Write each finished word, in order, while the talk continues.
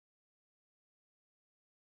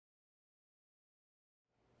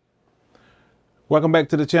Welcome back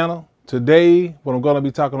to the channel. Today, what I'm going to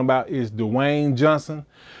be talking about is Dwayne Johnson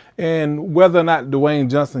and whether or not Dwayne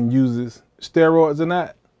Johnson uses steroids or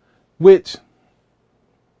not, which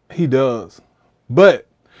he does. But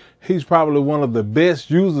he's probably one of the best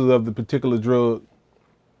users of the particular drug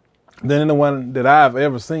than anyone that I've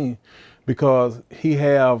ever seen, because he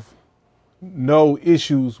have no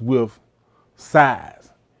issues with size.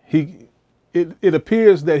 It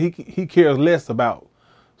appears that he cares less about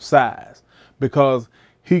size, because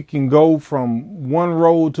he can go from one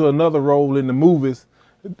role to another role in the movies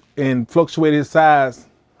and fluctuate his size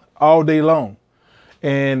all day long.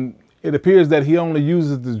 And it appears that he only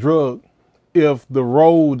uses the drug if the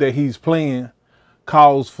role that he's playing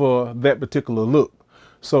calls for that particular look.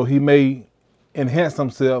 So he may enhance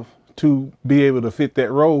himself to be able to fit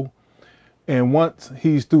that role. And once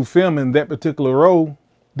he's through filming that particular role,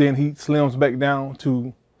 then he slims back down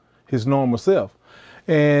to his normal self.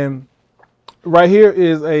 And right here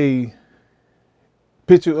is a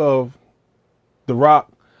picture of The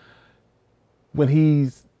Rock when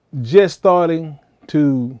he's just starting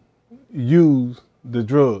to use the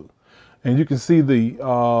drug, and you can see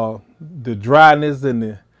the dryness and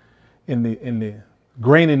the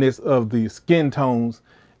graininess of the skin tones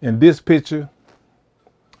in this picture,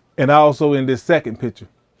 and also in this second picture.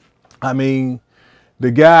 I mean,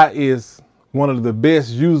 the guy is one of the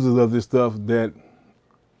best users of this stuff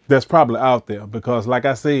that's probably out there, because like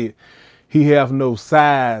I said, he have no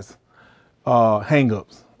size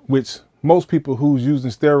hang-ups, which most people who's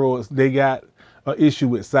using steroids, they got an issue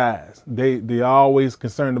with size. They're always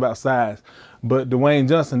concerned about size. But Dwayne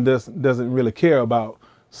Johnson doesn't really care about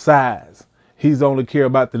size. He's only care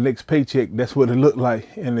about the next paycheck. That's what it looked like.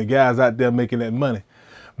 And the guys out there making that money.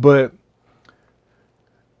 But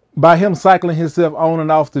by him cycling himself on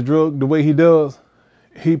and off the drug the way he does,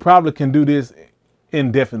 he probably can do this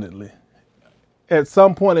indefinitely. At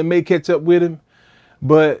some point it may catch up with him,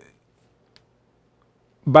 but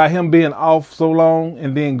by him being off so long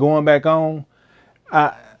and then going back on,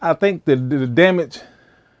 I think that the damage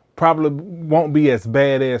probably won't be as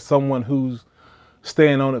bad as someone who's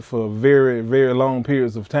staying on it for very, very long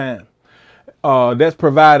periods of time. That's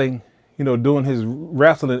providing, during his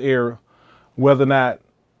wrestling era, whether or not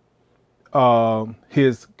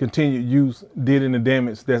his continued use did any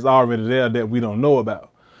damage that's already there that we don't know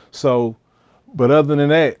about. So, but other than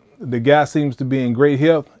that, the guy seems to be in great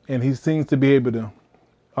health, and he seems to be able to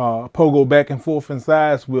pogo back and forth in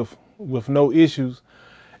size with no issues.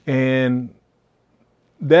 And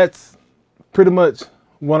that's pretty much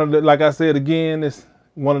one of the, like I said again, it's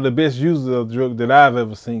one of the best users of the drug that I've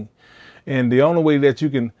ever seen. And the only way that you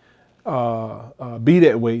can be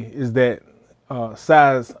that way is that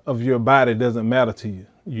size of your body doesn't matter to you.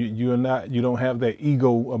 You don't have that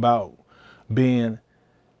ego about being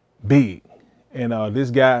big. And this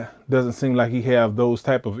guy doesn't seem like he have those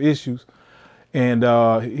type of issues. And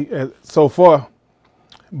so far,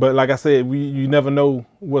 but like I said, you never know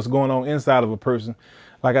what's going on inside of a person.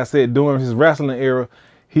 Like I said, during his wrestling era,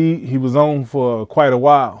 he was on for quite a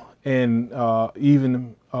while, and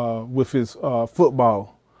even with his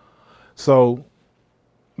football. So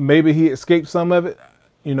maybe he escaped some of it.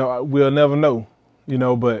 We'll never know.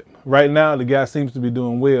 But right now the guy seems to be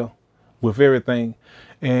doing well with everything,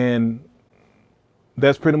 and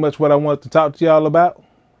that's pretty much what I wanted to talk to y'all about.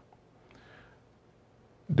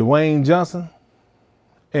 Dwayne Johnson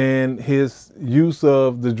and his use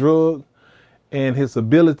of the drug and his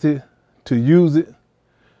ability to use it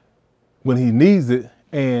when he needs it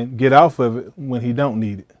and get off of it when he don't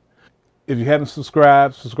need it. If you haven't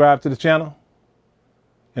subscribed, subscribe to the channel.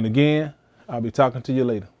 And again, I'll be talking to you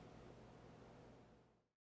later.